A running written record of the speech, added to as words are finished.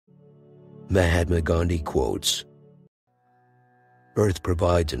Mahatma Gandhi quotes, "Earth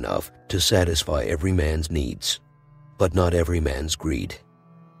provides enough to satisfy every man's needs, but not every man's greed."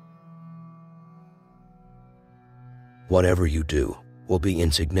 Whatever you do will be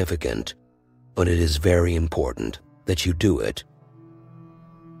insignificant, but it is very important that you do it.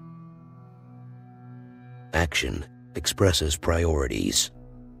 Action expresses priorities.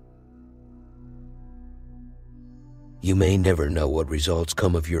 You may never know what results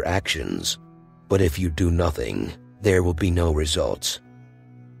come of your actions, but if you do nothing, there will be no results.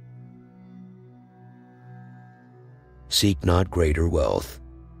 Seek not greater wealth,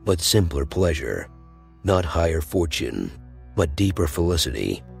 but simpler pleasure, not higher fortune, but deeper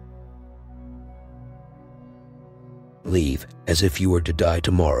felicity. Live as if you were to die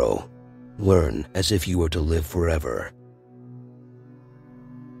tomorrow. Learn as if you were to live forever.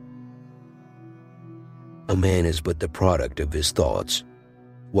 A man is but the product of his thoughts.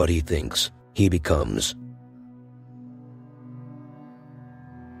 What he thinks, he becomes.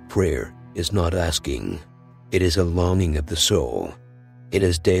 Prayer is not asking. It is a longing of the soul. It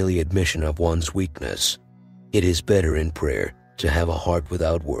is daily admission of one's weakness. It is better in prayer to have a heart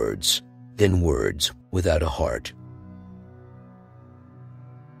without words than words without a heart.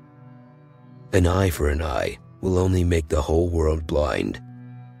 An eye for an eye will only make the whole world blind.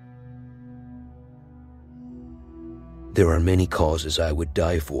 There are many causes I would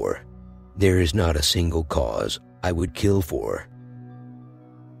die for. There is not a single cause I would kill for.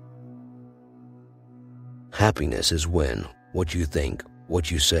 Happiness is when what you think,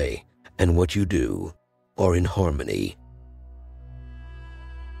 what you say, and what you do are in harmony.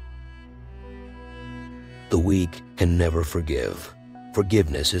 The weak can never forgive.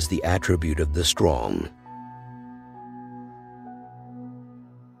 Forgiveness is the attribute of the strong.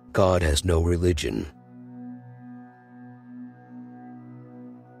 God has no religion.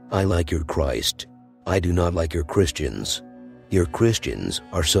 I like your Christ. I do not like your Christians. Your Christians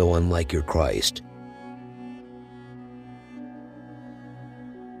are so unlike your Christ.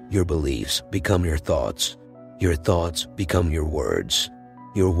 Your beliefs become your thoughts. Your thoughts become your words.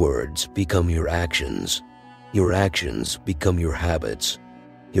 Your words become your actions. Your actions become your habits.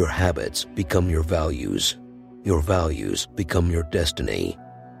 Your habits become your values. Your values become your destiny.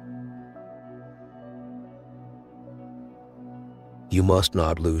 You must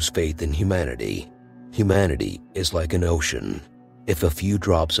not lose faith in humanity. Humanity is like an ocean. If a few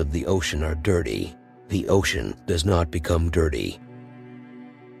drops of the ocean are dirty, the ocean does not become dirty.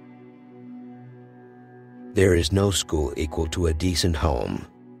 There is no school equal to a decent home,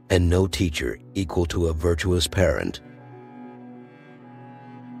 and no teacher equal to a virtuous parent.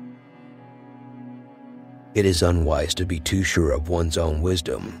 It is unwise to be too sure of one's own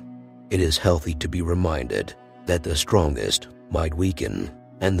wisdom. It is healthy to be reminded that the strongest might weaken,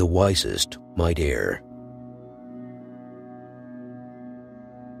 and the wisest might err.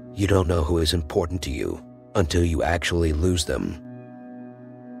 You don't know who is important to you until you actually lose them.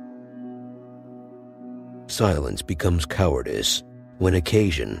 Silence becomes cowardice when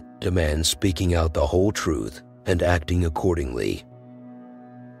occasion demands speaking out the whole truth and acting accordingly.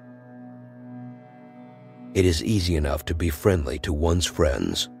 It is easy enough to be friendly to one's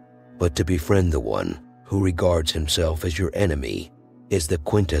friends, but to befriend the one who regards himself as your enemy is the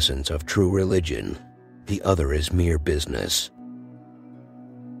quintessence of true religion. The other is mere business.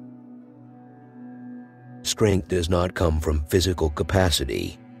 Strength does not come from physical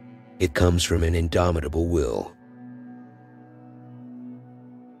capacity. It comes from an indomitable will.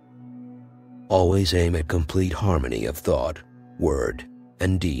 Always aim at complete harmony of thought, word,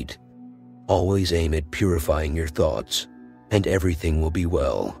 and deed. Always aim at purifying your thoughts, and everything will be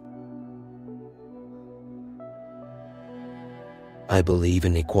well. I believe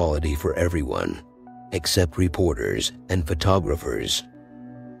in equality for everyone, except reporters and photographers.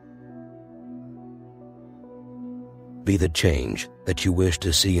 Be the change that you wish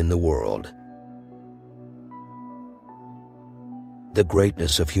to see in the world. The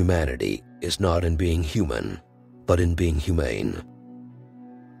greatness of humanity is not in being human, but in being humane.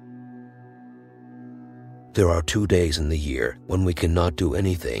 There are 2 days in the year when we cannot do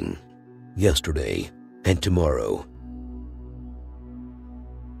anything: yesterday and tomorrow.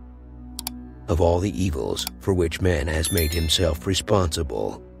 Of all the evils for which man has made himself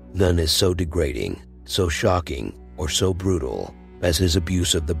responsible, none is so degrading, so shocking, or so brutal as his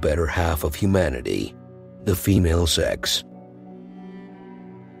abuse of the better half of humanity, the female sex.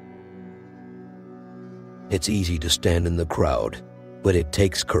 It's easy to stand in the crowd, but it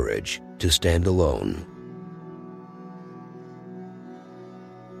takes courage to stand alone.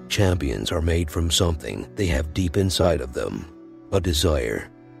 Champions are made from something they have deep inside of them: a desire,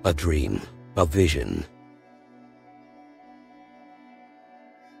 a dream, A vision